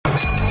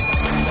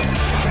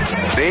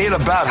ain't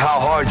about how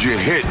hard you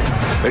hit.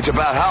 It's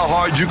about how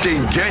hard you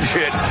can get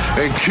hit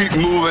and keep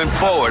moving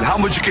forward. How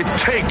much you can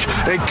take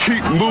and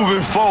keep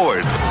moving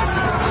forward.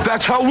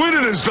 That's how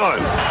winning is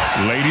done.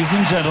 Ladies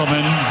and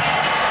gentlemen,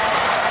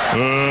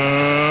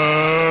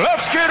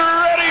 let's get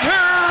ready to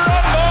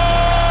rumble!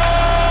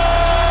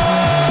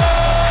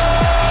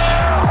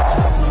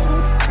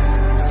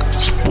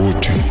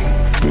 Sporting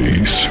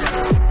Base.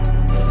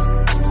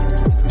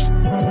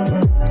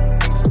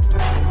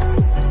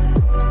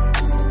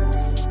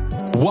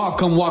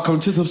 Welcome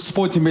to the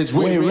Sporting Base,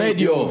 where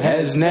radio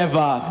has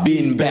never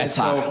been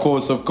better. Of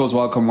course,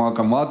 welcome.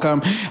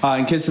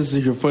 In case this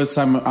is your first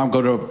time, I'm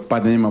going by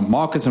the name of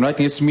Marcus, and right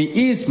next to me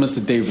is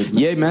Mr. David.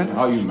 Yeah, man.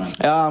 How are you, man?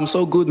 I'm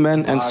so good,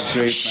 man. And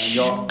great,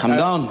 man. Calm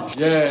down.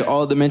 Yeah. To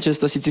all the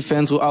Manchester City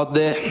fans who are out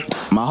there,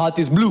 my heart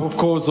is blue. Of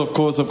course.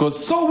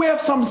 So we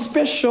have some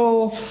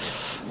special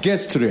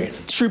guests today.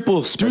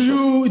 Triple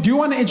special. Do you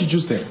want to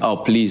introduce them? Oh,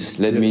 please,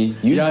 let me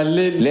do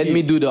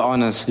the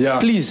honors. Yeah.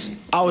 Please,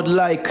 I would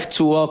like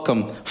to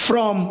welcome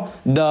from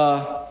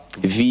the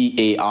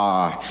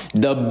VAR,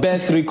 the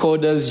best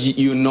recorders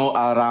you know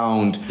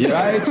around,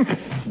 right?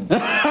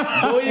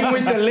 Going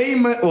with the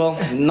lamest, well,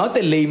 not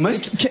the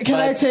lamest. Can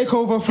I take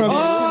over from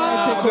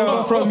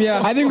here?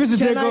 I think we should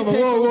take over.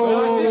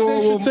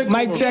 Whoa.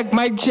 Mic check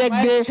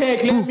there.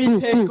 Let me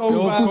take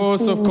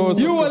over. Of course.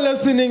 You were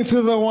listening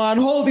to the one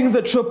holding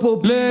the triple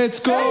B.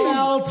 Let's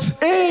go.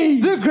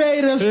 The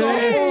greatest of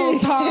all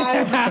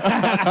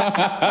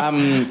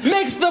time.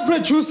 Makes the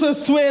producer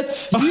sweat.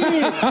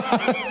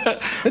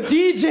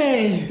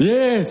 DJ.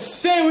 Yes.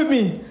 Stay with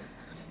me.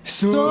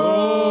 So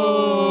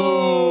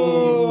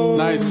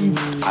nice.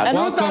 And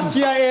who does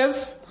here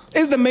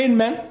is the main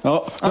man.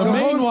 Oh, the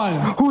main one.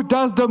 Who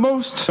does the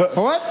most.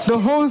 What? The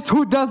host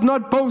who does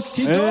not boast.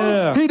 He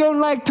don't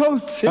like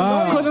toast.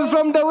 Because it's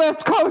from the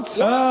West Coast.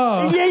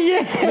 Yeah.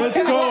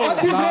 Let's go.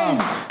 What's his name?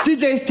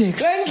 DJ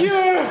Sticks. Thank you.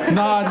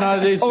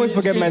 Always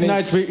forget my name.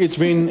 It's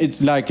been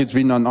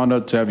an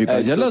honor to have you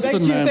guys.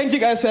 Listen, man. Thank you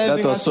guys for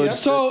having us here.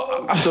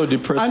 So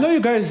depressing. I know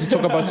you guys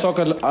talk about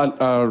soccer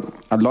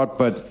a lot,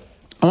 but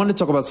I want to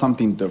talk about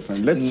something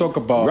different. Let's talk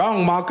about...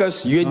 Wrong,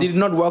 Marcus. You did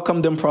not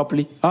welcome them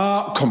properly.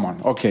 Come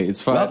on. Okay,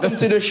 it's fine. Welcome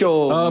to the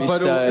show,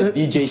 Mr.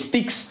 DJ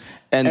Sticks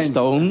and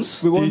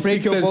Stones. We won't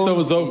break your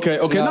bones. Okay.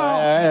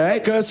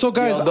 Now, so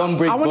guys... don't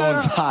break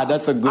bones.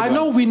 That's a good one. I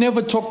know we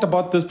never talked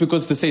about this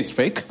because they say it's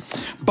fake,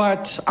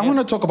 but I want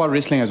to talk about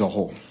wrestling as a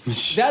whole.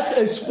 That's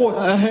a sport.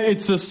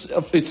 It's a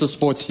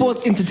sport.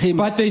 Sports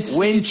entertainment. But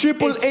when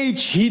Triple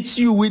H hits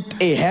you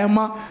with a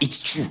hammer,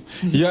 it's true.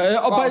 Yeah,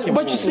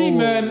 but you see,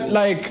 man,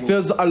 like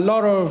there's a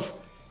lot of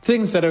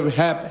things that are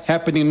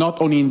happening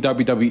not only in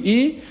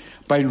WWE,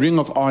 but in Ring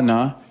of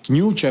Honor,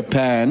 New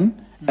Japan,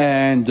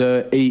 and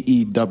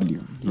AEW,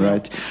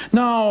 right?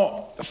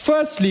 Now,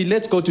 firstly,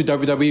 let's go to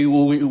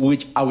WWE,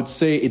 which I would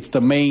say it's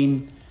the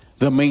main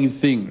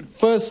thing.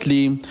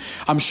 Firstly,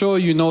 I'm sure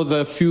you know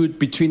the feud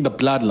between the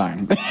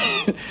Bloodline.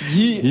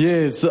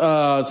 Yes.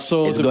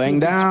 So it's going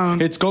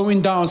down. It's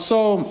going down.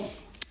 So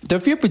the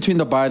feud between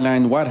the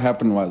Bloodline, what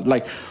happened was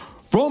like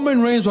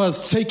Roman Reigns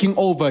was taking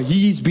over.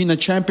 He's been a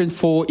champion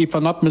for, if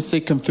I'm not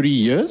mistaken, 3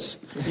 years.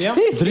 Yeah.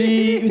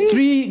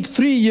 3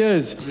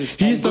 years.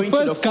 He's the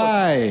first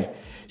guy.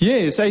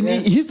 Yes, and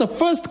he's the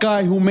first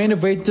guy who main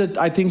evented,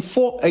 I think,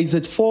 4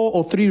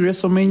 or 3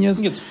 WrestleManias? I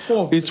think it's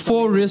 4. It's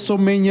 4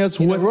 WrestleManias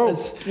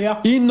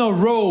in a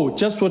row,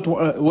 just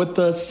with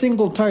a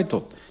single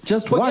title.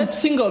 Just but one. that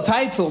single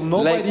title,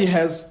 nobody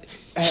has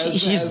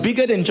He's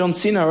bigger than John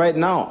Cena right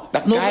now.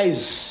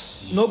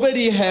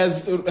 Nobody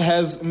has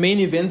main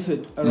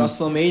evented a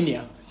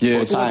WrestleMania.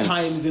 Yeah, 4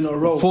 times in a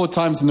row. 4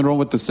 times in a row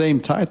with the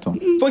same title.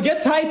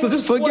 Forget titles.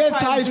 Just forget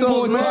titles.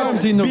 4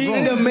 times in a row.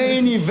 Being the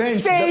main event.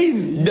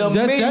 Insane. The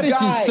main that is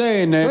guy.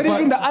 insane. Not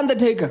even the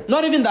Undertaker.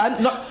 Not even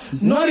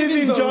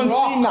John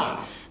Cena.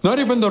 Not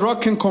even The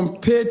Rock can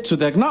compare to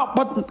that. No,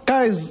 but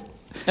guys,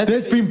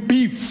 there's been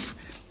beef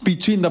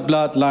between the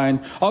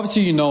Bloodline.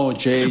 Obviously, you know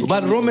Jay.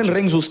 But Roman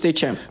Reigns will stay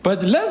champ.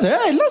 But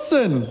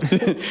listen.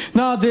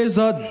 Now, there's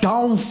a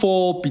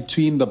downfall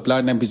between the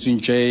Bloodline, between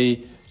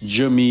Jay,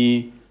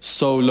 Jimmy,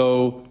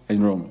 Solo,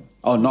 and Roman.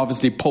 Oh, and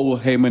obviously Paul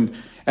Heyman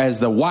as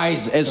the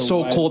wise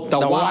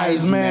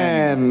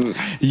man.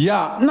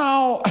 Yeah.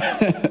 Now,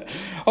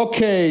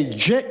 okay,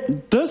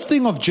 this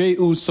thing of Jey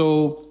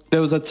Uso, there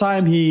was a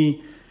time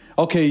you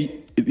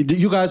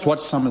guys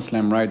watched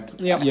SummerSlam, right?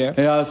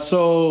 Yeah.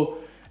 So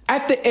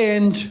at the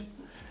end,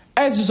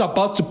 as he was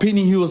about to pin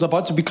him, he was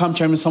about to become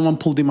champion, someone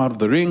pulled him out of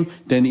the ring.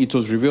 Then it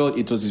was revealed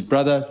it was his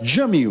brother,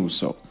 Jimmy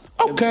Uso.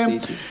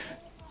 Okay.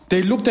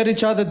 They looked at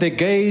each other, they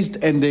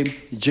gazed, and then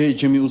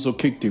Jimmy Uso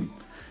kicked him.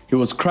 He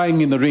was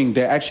crying in the ring.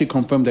 They actually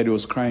confirmed that he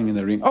was crying in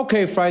the ring.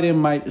 Okay, Friday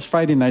night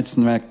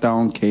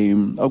SmackDown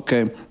came.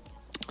 Okay. And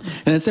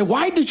they said,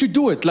 why did you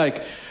do it?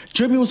 Like,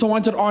 Jimmy Uso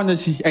wanted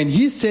honesty, and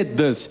he said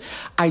this: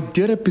 I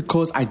did it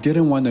because I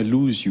didn't want to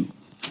lose you.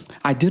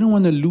 I didn't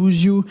want to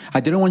lose you. I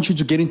didn't want you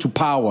to get into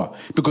power.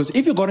 Because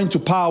if you got into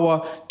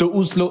power, the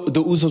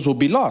Usos will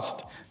be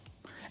lost.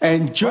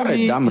 And Jimmy, what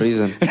a dumb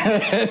reason.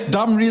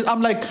 Dumb reason.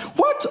 I'm like,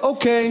 what? What?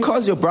 Okay.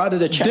 Cause your brother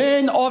the champ.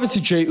 Then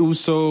obviously Jey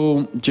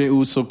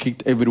Uso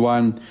kicked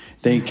everyone.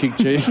 Then he kicked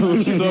Jey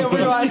Uso.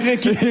 Everyone.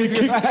 Kicked everyone.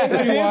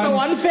 There's the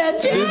one fan.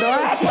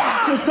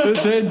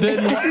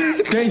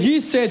 then he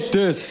said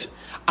this: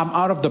 I'm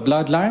out of the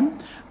bloodline.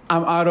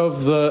 I'm out of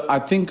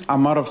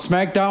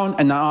SmackDown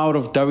and I'm out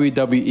of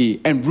WWE.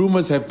 And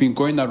rumors have been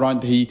going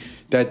around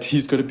that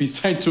he's going to be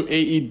signed to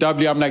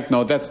AEW. I'm like,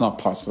 no, that's not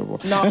possible.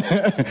 No,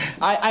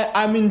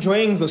 I'm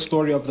enjoying the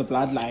story of the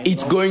bloodline.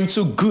 It's going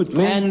too good,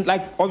 man. And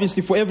like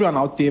obviously for everyone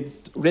out there,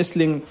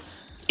 wrestling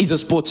It's a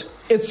sport.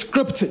 It's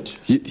scripted.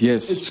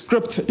 Yes. It's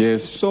scripted.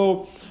 Yes.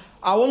 So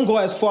I won't go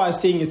as far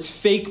as saying it's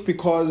fake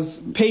because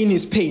pain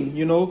is pain,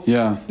 you know?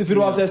 Yeah. If it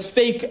was as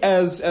fake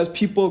as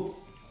people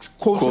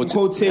quote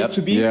unquote say it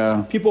to be,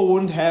 people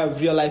wouldn't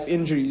have real life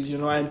injuries, you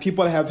know, and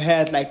people have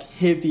had like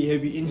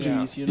heavy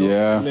injuries, you know.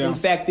 Yeah. In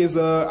fact,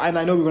 and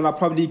I know we're gonna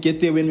probably get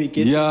there when we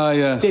get there.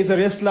 Yeah. There's a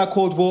wrestler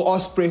called Will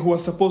Ospreay who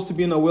was supposed to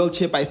be in a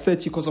wheelchair by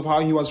 30 because of how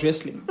he was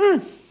wrestling.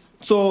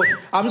 So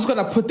I'm just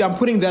gonna I'm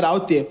putting that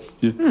out there.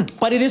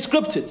 But it is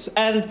scripted,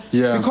 and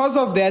because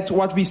of that,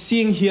 what we're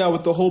seeing here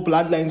with the whole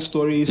bloodline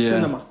story is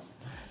cinema.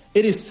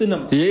 It is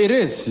cinema. Yeah, it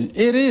is.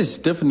 It is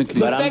definitely.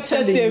 The fact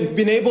that they've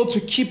been able to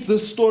keep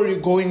this story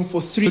going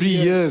for 3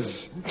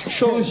 years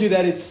shows you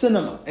that it's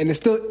cinema, and it's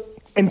still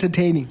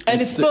entertaining.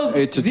 And it's still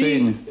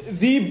entertaining.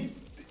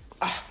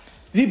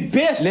 The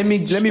best. Let me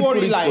put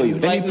it for you.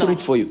 Right Let me put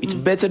it for you. It's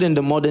better than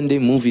the modern day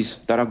movies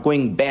that are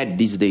going bad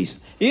these days.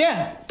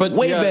 Yeah, but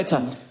way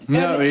better.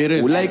 No, it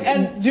is.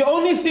 And the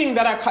only thing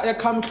that I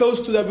come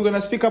close to that we're going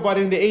to speak about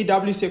in the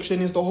AW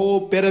section is the whole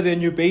Better Than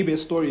You Baby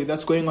story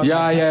that's going on.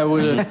 Yeah,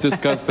 we'll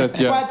discuss that.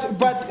 Yeah,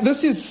 but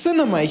this is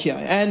cinema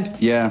here, and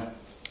the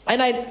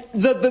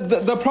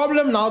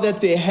problem now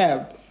that they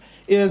have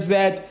is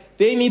that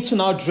they need to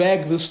now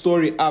drag the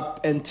story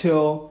up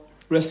until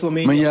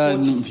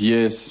WrestleMania 40.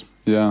 Yes.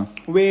 Yeah.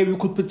 Where we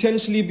could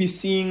potentially be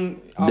seeing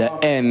the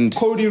end.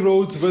 Cody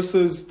Rhodes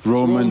versus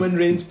Roman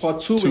Reigns Part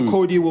 2, where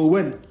Cody will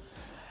win.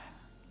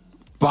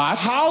 But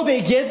how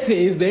they get there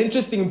is the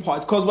interesting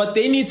part, because what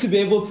they need to be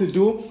able to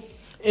do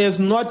is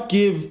not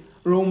give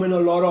Roman a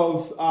lot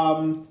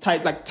of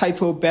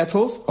title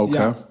battles. Okay.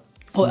 Yeah.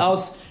 Or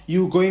else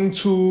you're going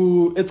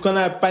to, it's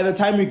gonna, by the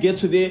time you get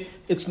to there,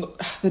 it's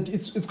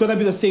gonna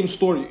be the same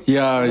story.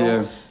 Yeah, you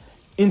know?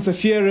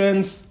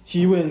 Interference,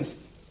 he wins.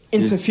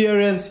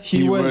 Interference,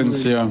 he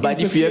wins. Yeah. But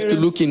if you have to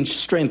look in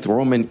strength,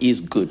 Roman is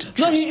good.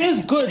 No, he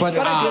is good. But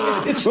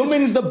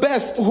Roman is the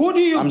best. Who do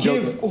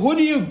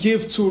you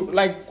give to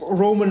like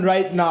Roman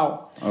right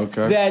now?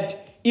 Okay.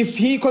 That if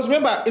he, because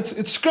remember it's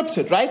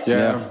scripted, right?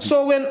 Yeah.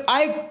 So when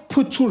I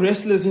put two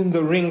wrestlers in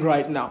the ring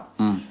right now,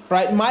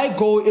 right, my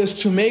goal is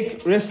to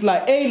make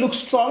wrestler A look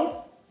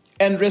strong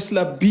and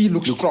wrestler B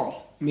look strong.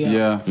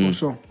 Yeah, for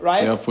sure.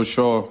 Right? Yeah, for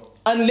sure.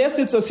 Unless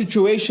it's a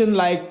situation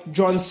like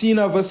John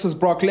Cena versus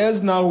Brock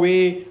Lesnar,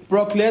 where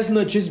Brock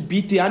Lesnar just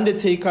beat The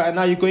Undertaker, and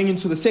now you're going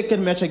into the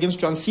second match against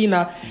John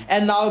Cena,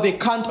 and now they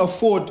can't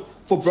afford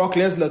for Brock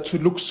Lesnar to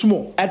look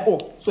small at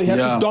all. So he had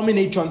to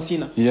dominate John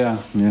Cena. Yeah.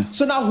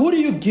 So now who do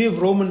you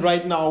give Roman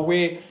right now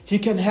where he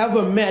can have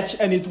a match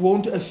and it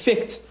won't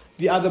affect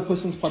the other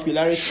person's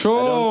popularity?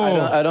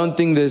 Sure. I don't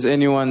think there's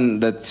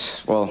anyone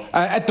that, well...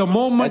 At the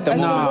moment, there's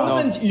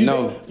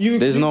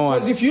no one.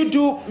 Because if you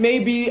do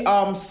maybe,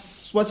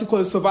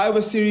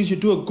 Survivor Series, you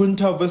do a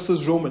Gunther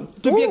versus Roman.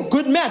 It would be a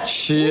good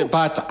match.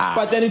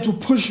 But then it will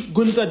push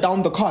Gunther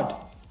down the card.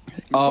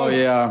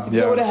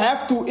 They would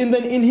have to,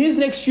 in his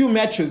next few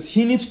matches,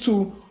 he needs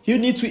to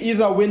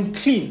either win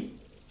clean.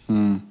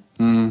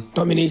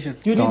 Domination.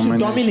 You need to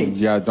dominate.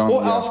 Yeah,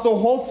 or else the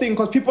whole thing,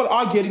 because people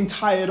are getting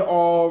tired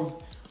of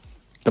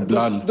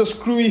the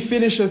screwy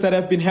finishes that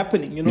have been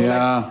happening. You know,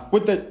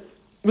 like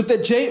with the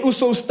Jey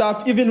Uso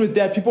stuff, even with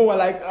that, people were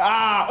like,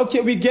 okay,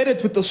 we get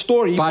it with the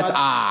story, but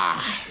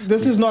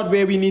this is not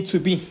where we need to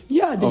be.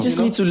 Yeah, they just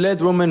need to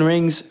let Roman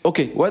Reigns...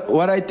 Okay,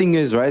 what I think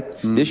is, right,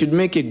 they should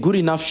make a good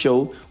enough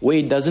show where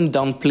it doesn't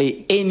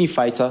downplay any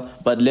fighter,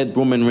 but let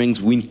Roman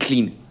Reigns win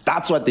clean.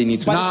 That's what they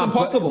need to do. But it's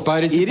impossible.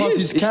 But it's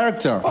his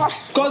character.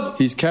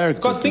 His character.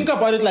 Because think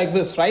about it like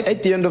this, right?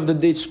 At the end of the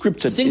day, it's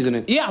scripted, isn't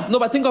it? Yeah, no,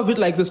 but think of it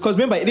like this. Because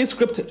remember, it is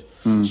scripted.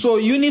 So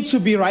you need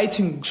to be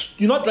writing...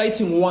 You're not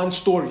writing one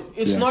story.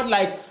 It's not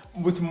like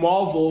with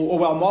Marvel,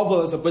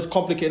 Marvel is a bit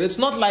complicated. It's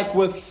not like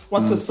with...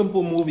 What's a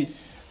simple movie?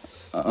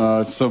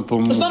 Simple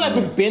movie. It's not like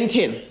with Ben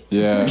 10.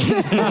 Yeah.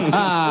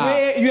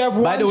 Where you have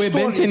one By the way,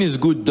 story. Ben 10 is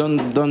good. Don't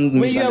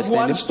misunderstand. Where you have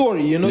one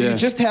story, you know, you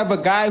just have a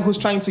guy who's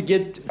trying to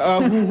get,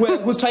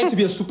 who's trying to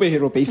be a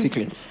superhero,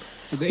 basically.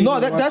 No,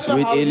 that's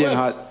not how it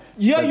works.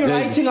 Yeah, you're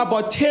writing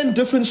about 10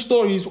 different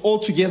stories all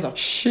together.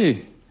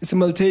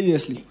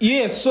 Simultaneously.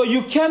 Yes, so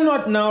you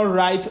cannot now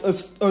write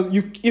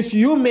if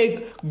you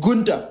make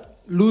Gunther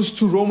lose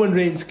to Roman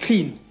Reigns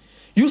clean,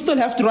 you still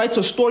have to write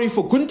a story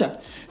for Gunther.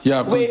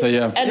 Yeah,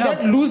 Gunther, And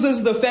that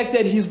loses the fact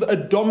that he's a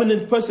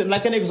dominant person.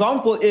 Like an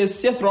example is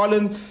Seth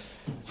Rollins.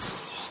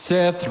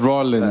 I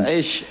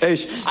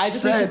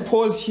just need to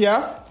pause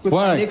here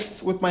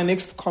with my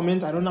next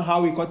comment. I don't know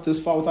how we got this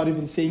far without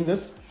even saying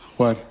this.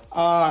 What?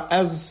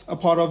 as a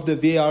part of the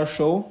VAR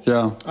show,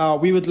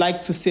 we would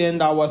like to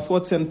send our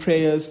thoughts and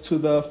prayers to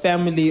the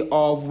family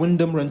of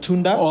Wyndham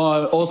Rantunda,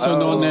 also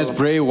known as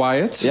Bray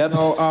Wyatt. Yep.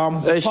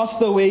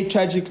 Passed away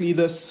tragically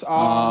this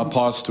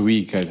past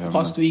week. I think.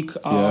 Past week.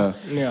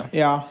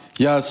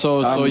 Yeah.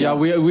 So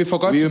we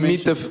forgot to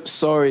meet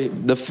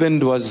the Finn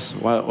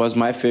was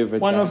my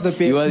favorite. One of the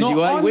best.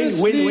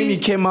 Honestly, when he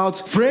came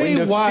out,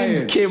 Bray Wyatt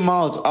Finn came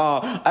out.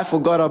 I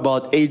forgot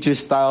about AJ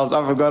Styles.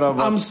 I forgot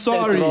about. I'm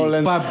sorry,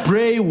 but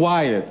Bray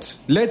Wyatt.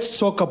 Let's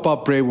talk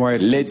about Bray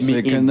Wyatt. Let me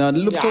in.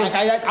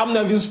 I'm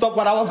never stop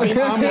what I was saying.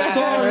 I'm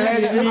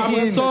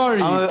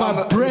sorry,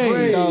 but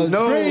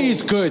Bray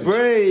is good.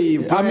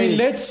 Bray. I mean,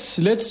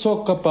 let's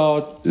talk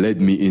about. Let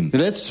me in.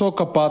 Let's talk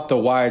about the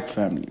Wyatt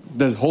family.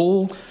 The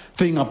whole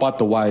thing about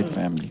the Wyatt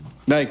family.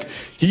 Like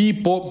he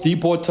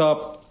brought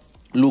up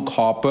Luke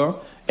Harper,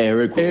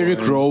 Eric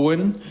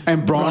Rowan,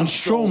 and Braun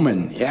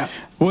Strowman. Yeah.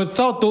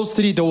 Without those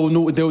three, there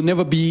will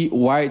never be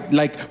Wyatt.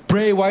 Like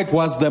Bray Wyatt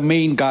was the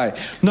main guy.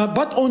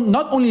 Not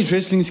only his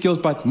wrestling skills,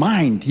 but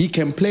mind. He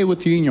can play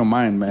with you in your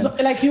mind, man.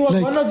 Like he was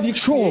one of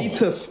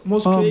the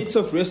most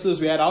creative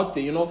wrestlers we had out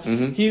there. You know,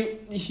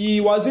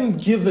 he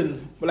wasn't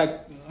given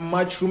like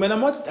much room, and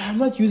I'm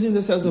not using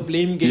this as a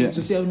blame game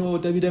to say, oh no,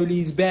 WWE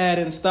is bad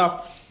and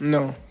stuff.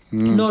 No.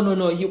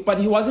 But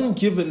he wasn't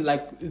given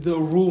like the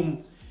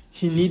room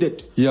he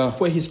needed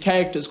for his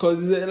characters,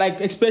 because like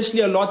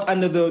especially a lot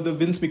under the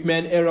Vince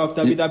McMahon era of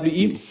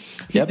WWE,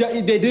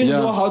 they didn't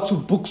know how to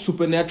book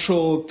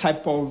supernatural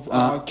type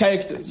of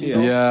characters. You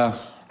know?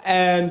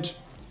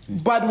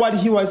 But what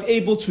he was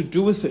able to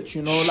do with it,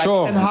 you know, like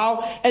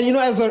and you know,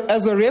 as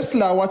a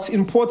wrestler, what's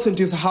important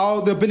is how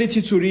the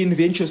ability to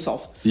reinvent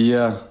yourself.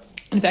 Yeah.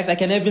 In fact, I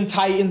can even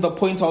tie in the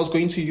point I was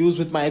going to use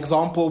with my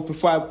example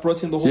before I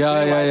brought in the whole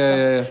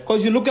thing.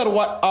 Because you look at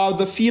what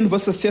The Fiend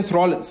versus Seth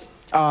Rollins.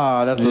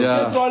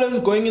 Seth Rollins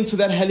going into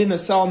that Hell in a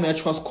Cell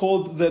match was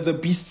called the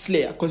Beast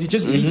Slayer, because he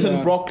just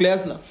beaten Brock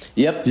Lesnar.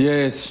 Yep.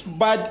 Yes.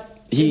 But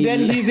he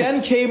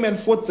then came and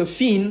fought the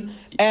Fiend,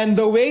 and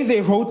the way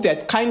they wrote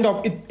that kind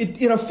of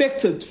it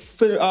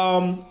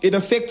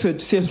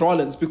affected Seth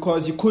Rollins,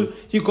 because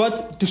he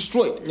got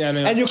destroyed.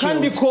 And you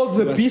can't be called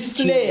the Beast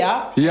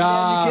Slayer and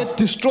then you get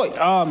destroyed.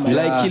 Oh man.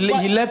 Like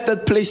he left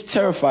that place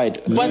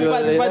terrified. But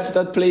left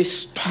that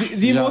place.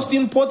 The most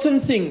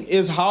important thing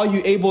is how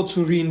you're able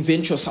to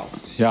reinvent yourself.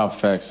 Yeah,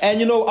 facts. And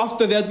you know,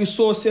 after that we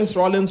saw Seth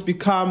Rollins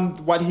become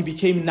what he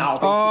became now.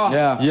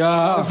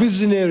 The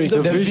visionary.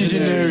 The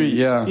visionary.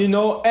 Yeah. You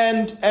know,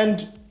 and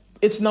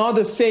it's now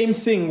the same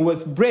thing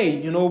with Bray.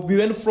 You know, we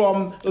went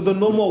from the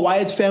normal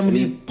Wyatt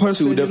family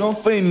person to the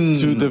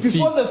Fiend.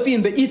 Before the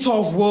Fiend, the Eater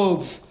of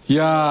Worlds.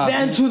 Yeah.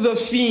 Then to the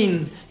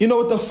Fiend. You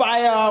know, the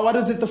fire. What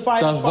is it? The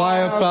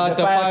Firefly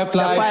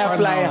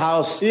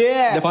house.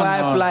 Yeah. The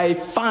Firefly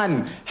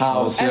Fun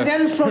House. And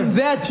then from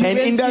that, he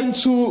went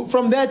into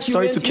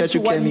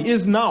what he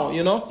is now.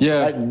 You know.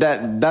 Yeah.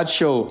 That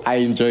show, I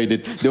enjoyed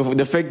it.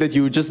 The fact that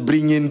you just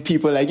bring in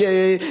people like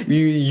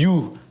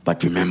you.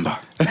 But remember,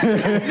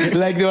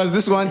 like there was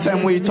this one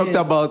time where he talked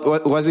about,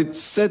 was it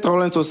Seth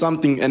Rollins or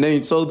something? And then he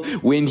told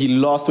when he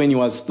lost when he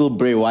was still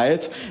Bray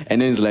Wyatt.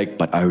 And then he's like,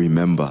 but I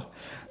remember.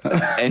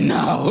 And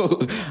now,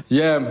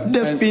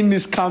 the Fiend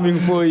is coming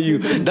for you.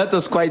 That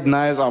was quite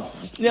nice.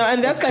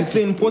 And that's like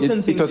the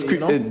important thing. It was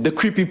the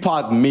creepy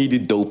part made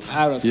it dope.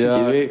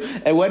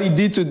 And what he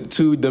did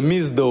to The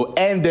Miz though,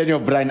 and Daniel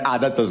Bryan,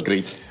 that was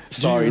great.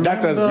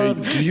 That was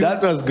great.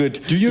 That was good.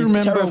 Do you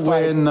remember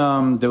when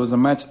there was a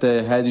match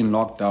they had in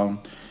lockdown?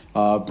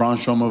 Braun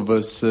Strowman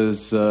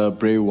versus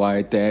Bray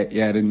Wyatt. They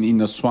had in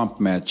a swamp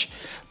match.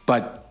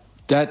 But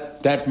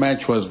that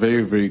match was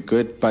very, very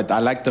good. But I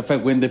like the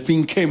fact when the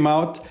Fiend came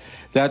out,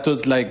 that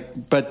was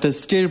like, but the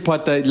scary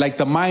part, like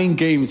the mind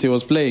games he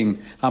was playing,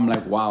 I'm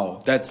like,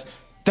 wow, that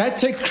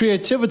takes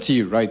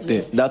creativity right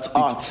there. That's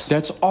art.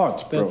 That's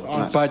art, bro. That's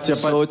art. But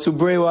so to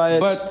Bray Wyatt.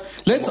 But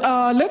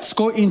let's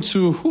go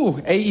into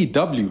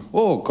AEW.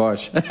 Oh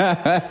gosh. You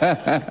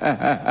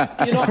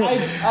know,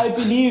 I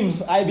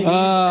believe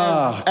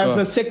as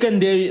a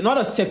secondary, not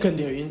a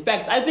secondary. In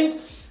fact, I think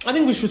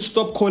we should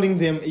stop calling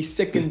them a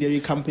secondary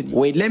company.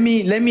 Wait, let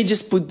me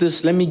just put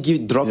this. Let me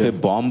drop a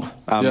bomb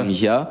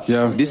here.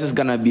 Yeah. This is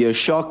gonna be a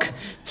shock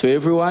to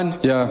everyone.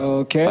 Yeah.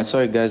 Okay.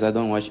 Sorry guys, I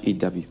don't watch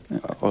EW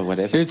or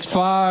whatever. It's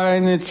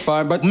fine.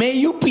 But may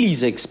you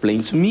please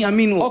explain to me? I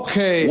mean,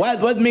 okay,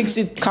 what makes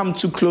it come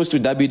too close to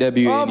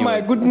WWE? Oh anyway?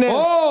 my goodness!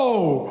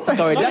 Oh,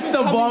 sorry, that's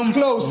the bomb.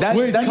 Close. That's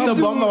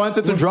the bomb I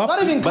wanted to drop.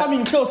 Not even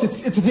coming close.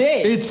 It's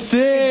there. It's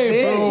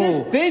there,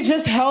 bro. They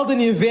just held an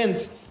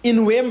event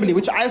in Wembley,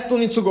 which I still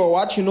need to go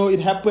watch. You know, it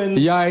happened.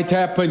 Yeah, it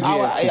happened.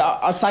 Yes.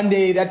 A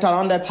Sunday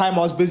around that time I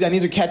was busy. I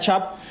need to catch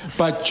up.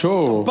 But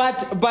sure.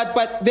 But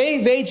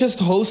they just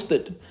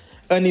hosted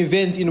an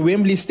event in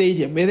Wembley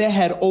Stadium where they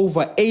had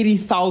over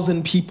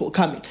 80,000 people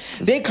coming.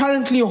 They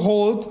currently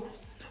hold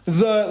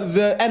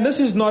and this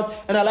is not,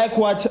 and I like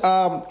what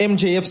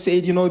MJF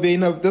said, you know,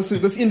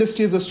 this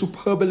industry is a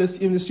superbulous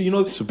industry, you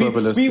know.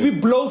 Superbulous. We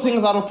blow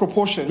things out of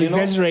proportion, you know.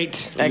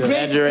 Exaggerate.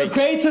 The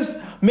greatest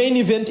main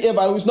event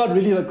ever was not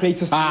really the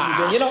greatest main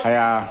event, you know.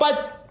 Yeah.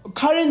 But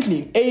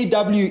currently,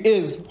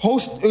 AEW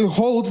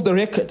holds the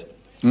record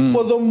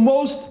for the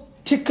most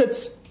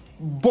tickets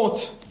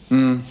bought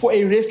for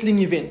a wrestling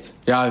event.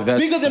 Yeah, that's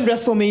bigger than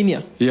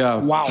WrestleMania. Yeah.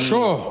 Wow.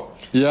 Sure.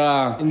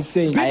 Yeah.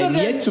 Insane. I am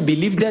yet to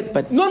believe that,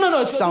 but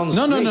No. it sounds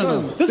No.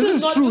 This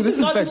is is true. This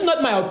is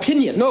not my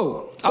opinion.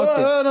 No. Out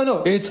there.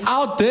 No. It's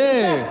out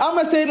there. I'm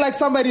gonna say it like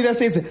somebody that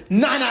says,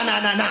 nah.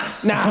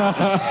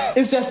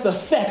 It's just the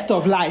fact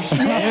of life.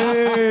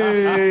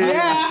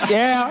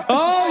 Yeah.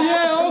 Oh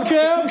yeah,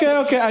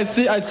 okay. I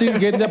see you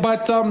getting that.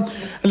 But I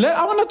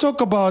want to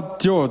talk about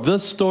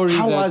this story.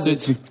 How was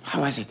it?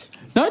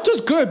 No, it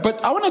was good,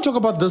 but I want to talk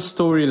about this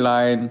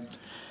storyline.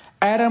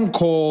 Adam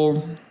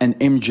Cole and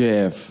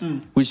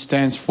MJF, which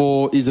stands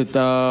for, is it,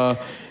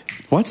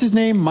 what's his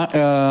name?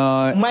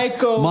 Michael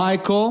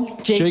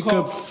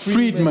Jacob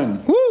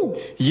Friedman. Woo!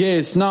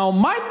 Yes, now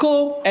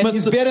Michael... And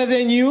he's better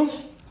than you.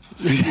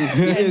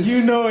 And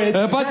you know it.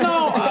 But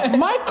now,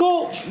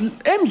 Michael,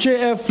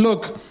 MJF,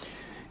 look,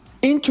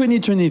 in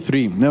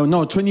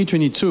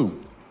 2022,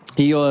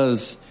 he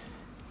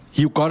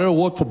got an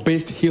award for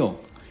Best Heel.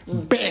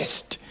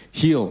 Best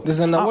Heel.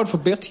 There's an award for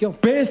Best Heel.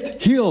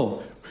 Best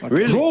Heel.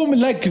 Really?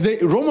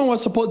 Roman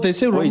was supposed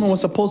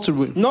to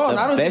win. No,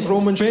 I don't think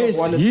Roman should have Best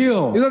won it.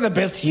 heel. He's not the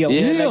best heel.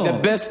 Yeah, like the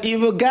best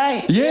evil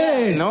guy.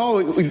 Yes.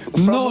 No,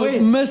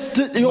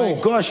 Mr. Oh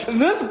my gosh.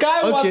 This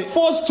guy was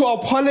forced to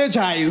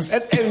apologize.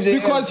 That's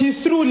MJF. Because he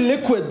threw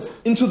liquid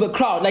into the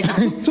crowd. Like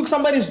he took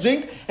somebody's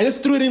drink and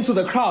just threw it into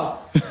the crowd.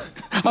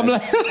 I'm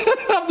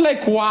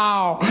like,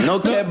 wow. No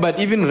cap, but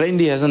even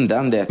Randy hasn't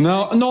done that.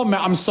 No, man,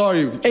 I'm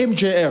sorry.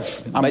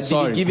 MJF. I'm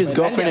sorry. Did he give his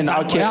girlfriend an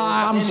outcast? Yeah,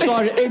 I'm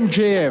sorry.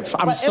 MJF.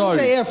 I'm sorry.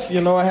 MJF, you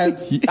know,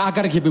 has... I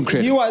gotta give him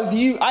credit.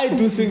 I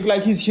do think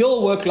like his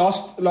heel work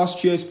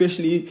last year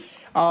especially, it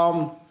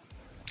was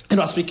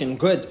freaking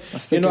good.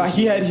 You know,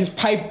 he had his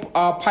pipe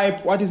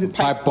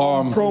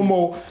bomb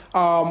promo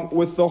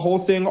with the whole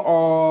thing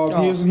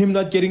of him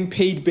not getting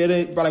paid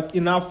better, but like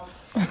enough.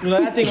 You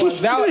know, that thing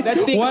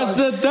was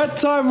it that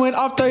time when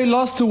after he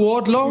lost to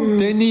Wardlow,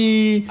 then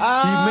he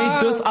made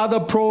this other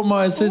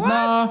promo and says,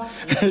 nah,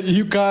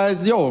 you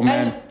guys,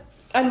 man.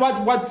 And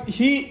what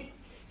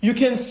you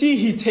can see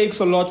he takes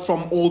a lot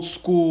from old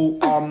school.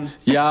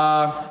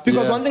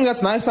 Because one thing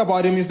that's nice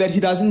about him is that he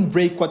doesn't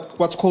break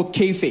what's called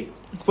kayfabe.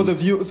 For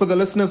the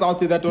listeners out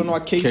there that don't know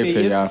what kayfabe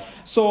is,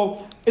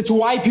 so it's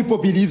why people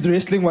believed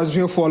wrestling was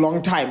real for a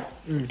long time.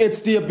 It's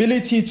the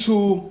ability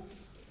to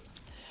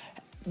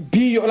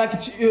be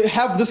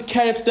have this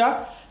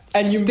character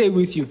and you stay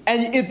with you,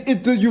 and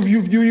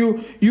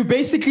you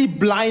basically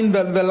blind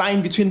the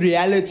line between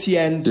reality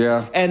and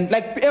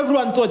like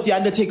everyone thought the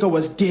Undertaker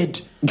was dead.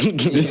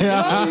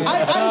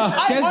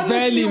 I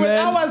honestly, when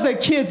I was a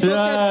kid, thought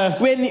that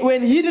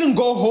when he didn't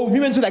go home, he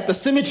went to like the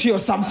cemetery or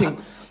something.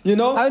 You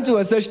know, I went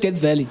to search Death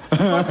Valley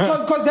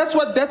because that's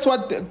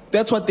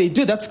what they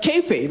do. That's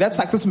kayfabe. That's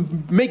like this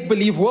make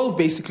believe world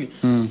basically,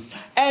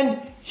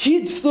 and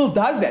he still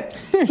does that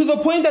to the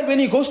point that when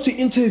he goes to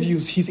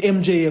interviews, he's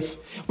MJF.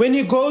 When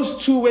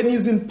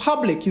he's in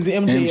public, he's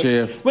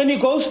MJF. When he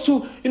goes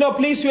to a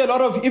place where a lot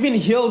of even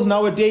heels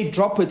nowadays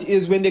drop it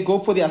is when they go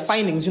for their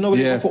signings. You know, when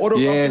they go for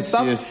autographs and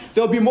stuff,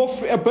 they'll be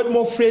a bit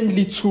more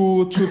friendly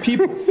to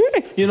people.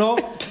 You know,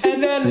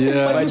 and then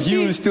but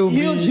he'll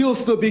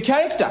still be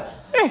character.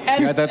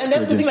 And that's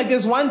the thing. Like,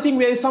 there's one thing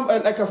where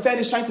like a fan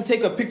is trying to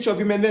take a picture of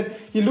him, and then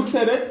he looks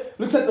at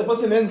the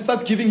person, and then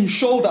starts giving his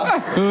shoulder.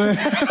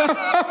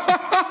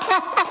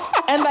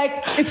 And like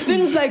it's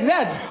things like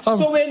that.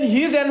 So when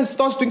he then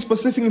starts doing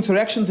specific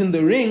interactions in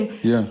the ring,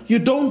 you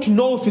don't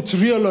know if it's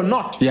real or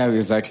not. Yeah,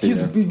 exactly.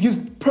 He's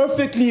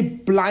perfectly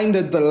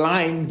blinded the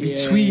line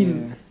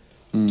between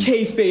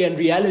kayfabe and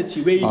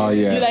reality. Where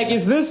you're like,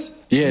 is this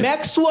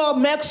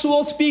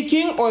Maxwell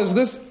speaking, or is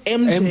this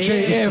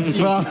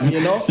MJF?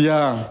 You know?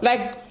 Yeah.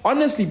 Like,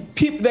 honestly,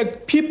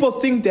 people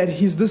think that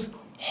he's this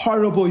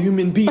horrible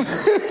human being.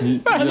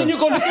 And then you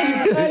go look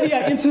at his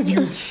earlier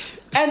interviews.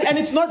 And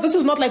it's not. This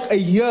is not like a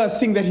year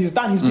thing that he's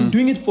done. He's been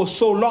doing it for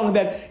so long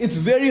that it's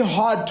very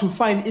hard to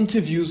find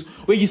interviews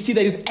where you see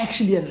that he's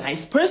actually a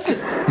nice person.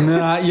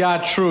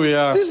 True.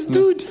 This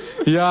dude.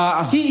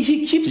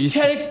 He keeps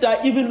character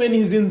even when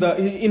he's in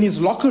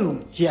his locker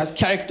room. He has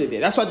character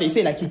there. That's what they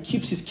say. Like, he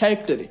keeps his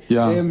character there.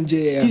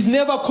 MJF. He's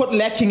never caught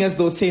lacking, as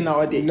they'll say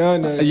nowadays.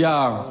 No.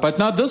 Yeah, but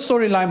now this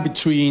storyline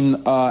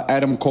between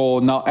Adam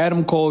Cole. Now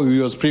Adam Cole,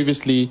 who was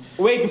previously.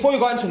 Wait, before you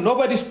go into,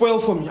 nobody spoil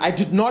for me. I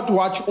did not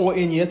watch All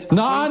In yet.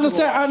 No, I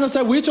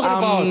understand. We're talking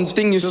about the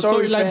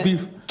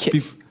storyline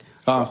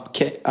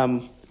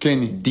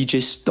Kenny.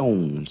 DJ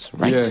Stones,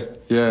 right?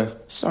 Yeah.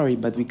 Sorry,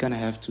 but we're gonna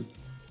have to.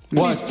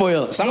 Please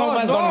spoil. Some of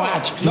us don't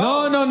watch.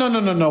 No.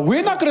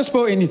 We're not gonna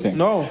spoil anything.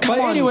 No. But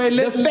anyway,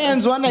 the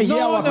fans wanna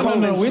hear our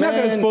comments. We're not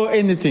gonna spoil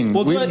anything.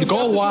 We'll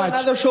go watch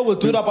another show. We'll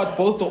do it about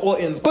both the All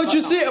Ins. But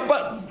you see,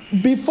 but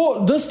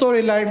before this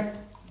storyline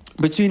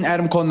between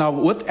Adam Cole now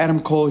with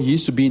Adam Cole, he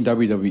used to be in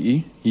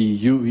WWE.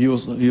 He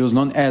was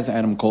known as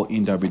Adam Cole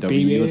in WWE.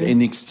 He was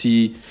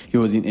NXT. He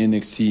was in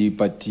NXT,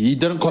 but he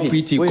didn't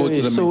compete. He go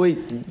to the. So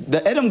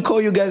the Adam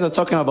Cole you guys are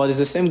talking about is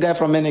the same guy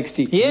from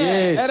NXT.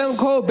 Yes. Adam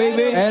Cole,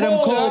 baby. Adam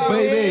Cole,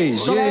 baby.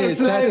 Yes,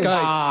 that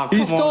guy.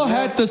 He still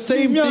had the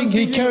same thing.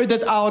 He carried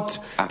it out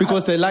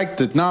because they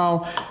liked it.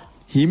 Now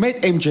he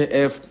met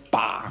MJF.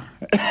 Bah.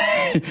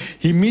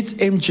 He meets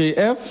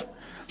MJF.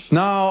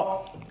 Now.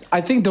 I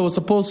think they were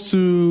supposed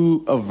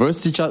to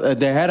verse each other.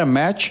 They had a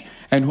match,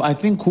 and I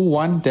think who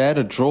won? They had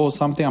a draw or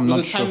something. I'm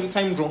not sure.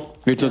 Time draw.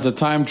 It was a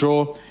time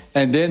draw.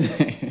 And then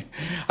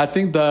I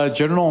think the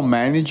general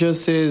manager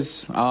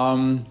says,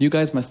 you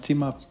guys must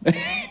team up.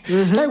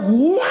 Like,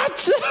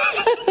 what?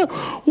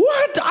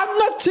 What? I'm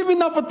not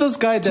teaming up with this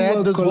guy. They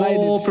had this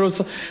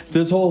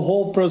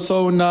whole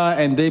persona,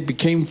 and they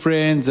became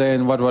friends,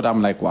 and what?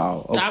 I'm like,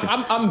 wow. Okay.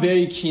 I'm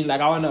very keen.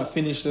 Like, I want to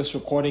finish this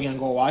recording and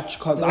go watch,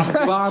 because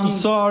I'm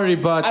sorry,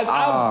 but...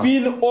 I've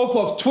been off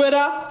of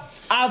Twitter.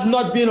 I've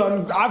not been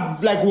on.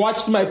 I've like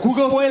watched my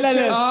Google spoiler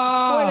list.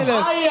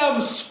 I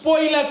am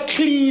spoiler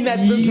clean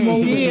at this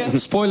moment.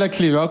 Spoiler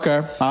clean.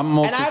 Okay, I'm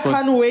also. And I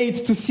can't wait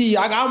to see.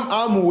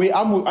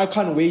 I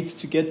can't wait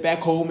to get back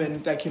home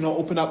and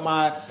open up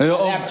my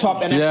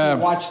laptop and actually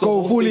watch the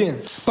go full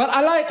in. But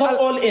I like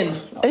all in.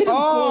 Please.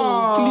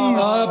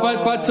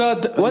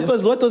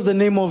 What was the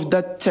name of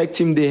that tag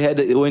team they had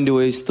when they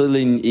were still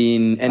in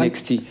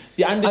NXT?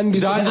 The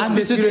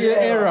Undisputed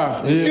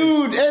Era. Yeah.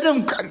 Dude,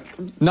 Adam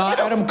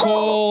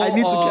Cole. I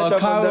need to catch up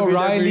Kyle on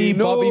O'Reilly,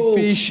 Bobby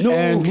Fish,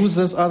 and who's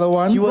this other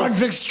one?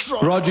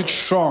 Roderick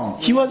Strong.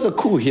 He was a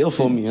cool heel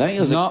for me.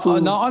 Now,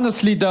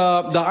 honestly, the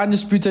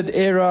Undisputed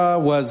Era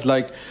was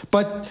like,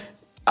 but.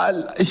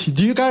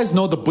 Do you guys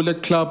know the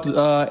Bullet Club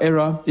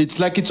era? It's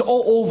like it's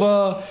all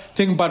over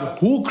thing, but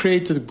who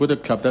created the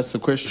Bullet Club? That's the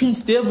question. Prince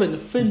Devon,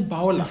 Finn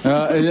Balor.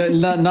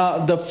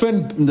 Now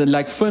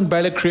Finn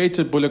Balor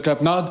created Bullet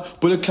Club. Now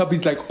Bullet Club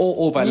is like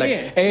all over.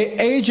 Like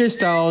AJ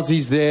Styles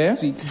is there.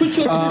 Put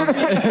your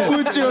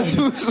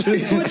two.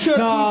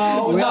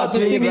 Now the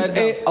thing is,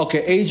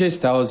 AJ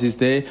Styles is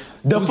there.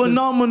 The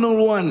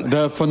phenomenal one.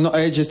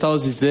 AJ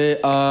Styles is there.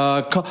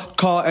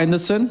 Carl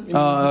Anderson.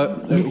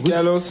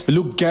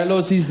 Luke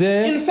Gallows is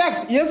there. In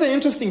fact, here's an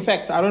interesting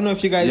fact. I don't know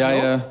if you guys know.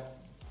 Yeah.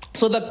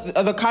 So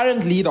the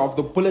current leader of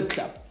the Bullet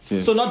Club.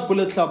 Yes. So not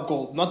Bullet Club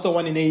Gold, not the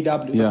one in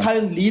AEW. Yeah. The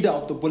current leader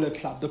of the Bullet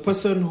Club, the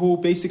person who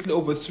basically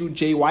overthrew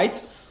Jay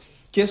White.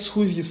 Guess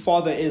who his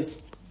father is?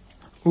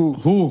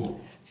 Who?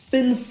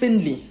 Finn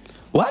Finley.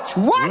 What?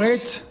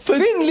 Wait.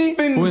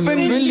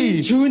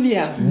 Finley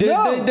Jr.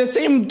 The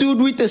same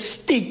dude with the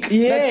stick.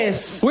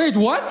 Yes. Wait,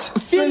 what?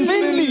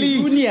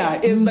 Finley Jr.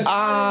 is the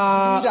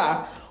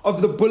leader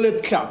of the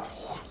Bullet Club.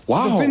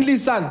 Wow. So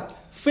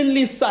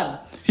Finley's son.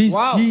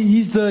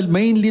 He's the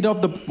main leader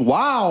of the...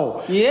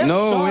 Wow. Yes.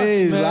 No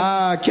ways.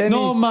 Kenny.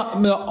 No,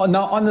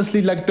 now,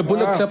 honestly, like the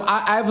Bullet Club,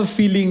 I have a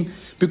feeling,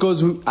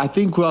 because I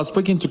think we were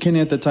speaking to Kenny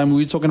at the time,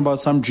 we were talking about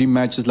some dream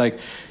matches. Like,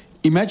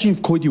 imagine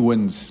if Cody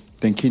wins,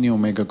 then Kenny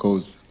Omega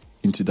goes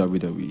into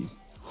WWE.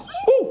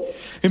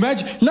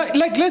 Imagine,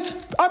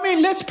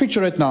 let's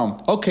picture it now.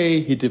 Okay,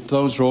 he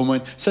dethrones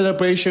Roman,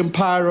 celebration,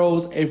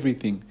 pyros,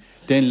 everything.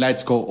 Then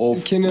lights go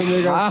off. Kenny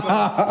Omega.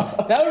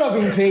 That would have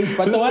been great,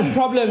 but the one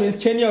problem is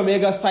Kenny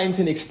Omega signed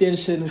an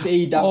extension with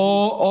AEW.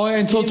 Or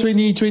until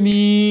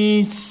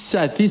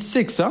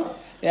 2026, huh?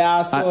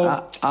 Yeah,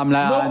 so I'm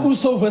like... No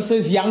Uso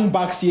versus Young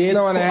Bucks yet.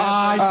 No,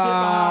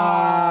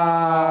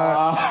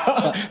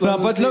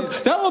 but look,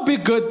 that would be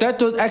good.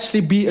 That would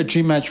actually be a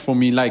dream match for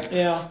me. Like,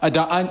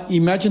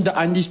 imagine the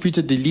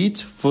Undisputed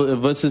Elite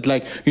versus,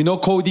 like,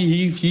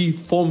 Cody, he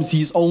forms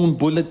his own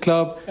Bullet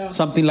Club,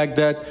 something like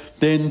that.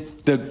 Then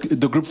the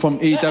group from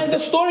AEW. And the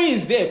story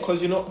is there,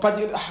 because,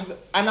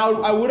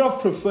 I would have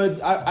preferred,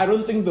 I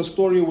don't think the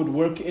story would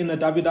work in a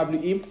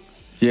WWE.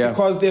 Yeah.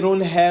 Because they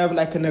don't have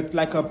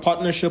like a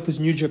partnership with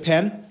New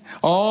Japan.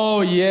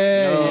 Oh,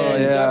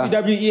 yeah.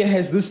 WWE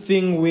has this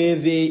thing where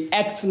they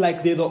act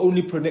like they're the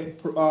only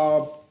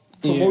promotion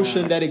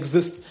that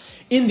exists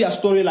in their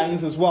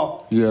storylines as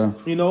well. Yeah.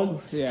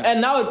 Yeah.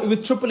 And now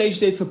with Triple H,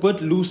 it's a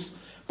bit loose,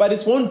 but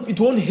it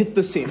won't hit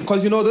the same,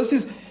 because this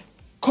is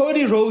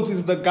Cody Rhodes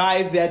is the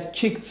guy that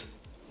kicked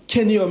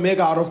Kenny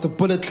Omega out of the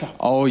Bullet Club.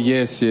 Oh,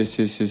 yes.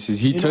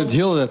 He turned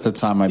heel at the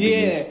time, I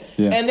believe.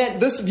 Yeah. And then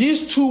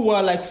these two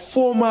were like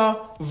former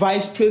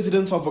vice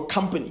presidents of a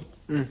company.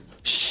 That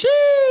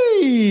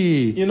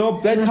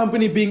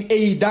company being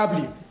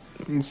AEW.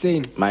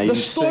 Insane. The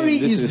story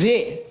is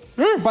there.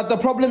 But the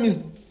problem is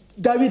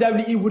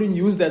WWE wouldn't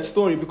use that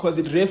story because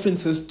it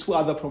references two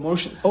other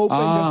promotions. Open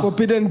the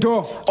forbidden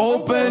door.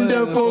 Open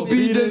the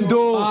forbidden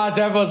door.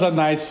 That was a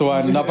nice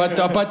one. No,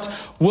 but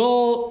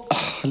Will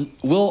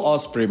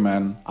Ospreay,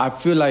 man, I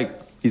feel like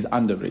He's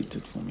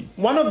underrated for me.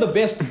 One of the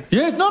best.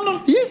 Yes, no,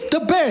 he's the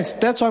best.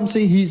 That's why I'm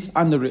saying he's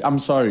underrated. I'm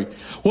sorry.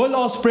 Will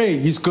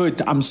Ospreay, he's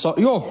good. I'm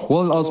sorry. Will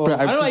Ospreay.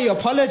 I don't know why you're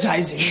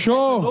apologizing.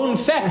 Sure. Own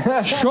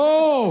fact.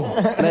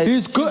 Sure.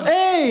 He's good.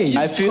 Hey.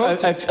 I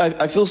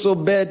feel so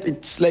bad.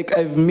 It's like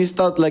I've missed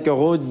out like a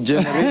whole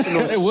generation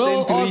of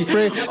Will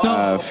century. Ospreay.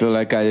 No. I feel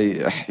like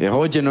a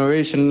whole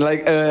generation,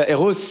 like a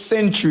whole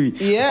century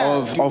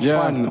of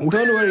fun.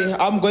 Don't worry.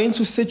 I'm going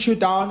to sit you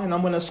down and I'm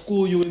going to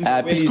school you in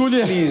the ways.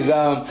 Please.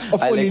 Of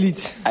all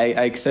elite. I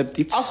accept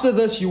it. After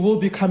this, you will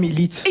become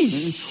elite. To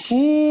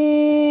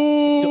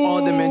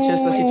all the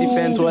Manchester City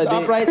fans who are up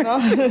there. right now.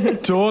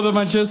 To all the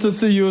Manchester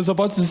City, you was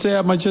about to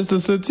say Manchester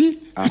City?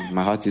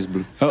 My heart is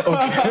blue.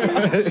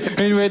 Okay.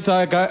 Anyway,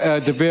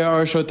 the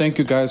VAR show, thank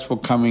you guys for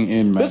coming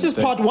in, man. This is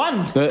part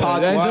 1.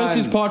 This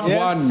is part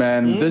 1,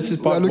 man. This is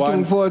part 1. We're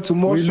looking forward to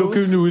more shows.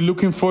 We're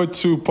looking forward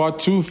to part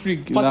 2.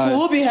 Part 2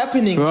 will be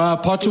happening.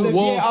 Part 2 the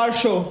will. VAR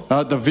show.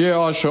 The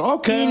VAR show.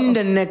 Okay. In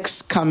the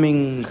next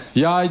coming.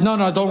 Yeah,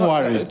 no, don't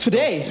worry.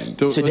 Today.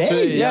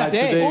 Today? Yeah,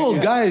 today. Oh,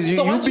 guys,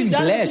 So you've been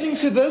blessed. Listening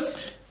to this,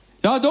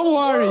 No, don't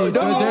worry.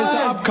 There's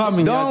the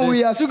upcoming.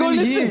 We are still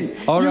listen. here.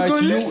 All right,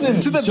 listen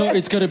to the so best.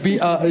 it's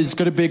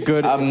gonna be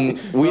good.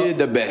 We're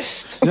the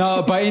best.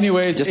 No, but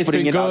anyways, Just it's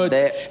putting been it out good.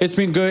 there. It's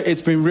been good.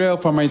 It's been real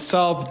for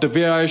myself, the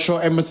VAR show,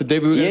 and Mr.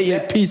 David. We're gonna say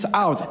peace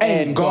out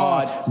and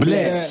God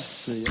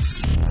bless.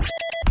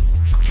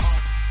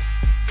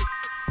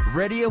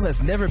 Radio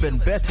has never been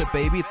better,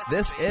 baby.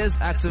 This is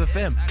Active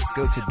FM.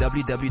 Go to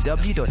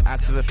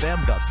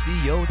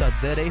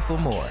www.activefm.co.za for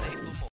more.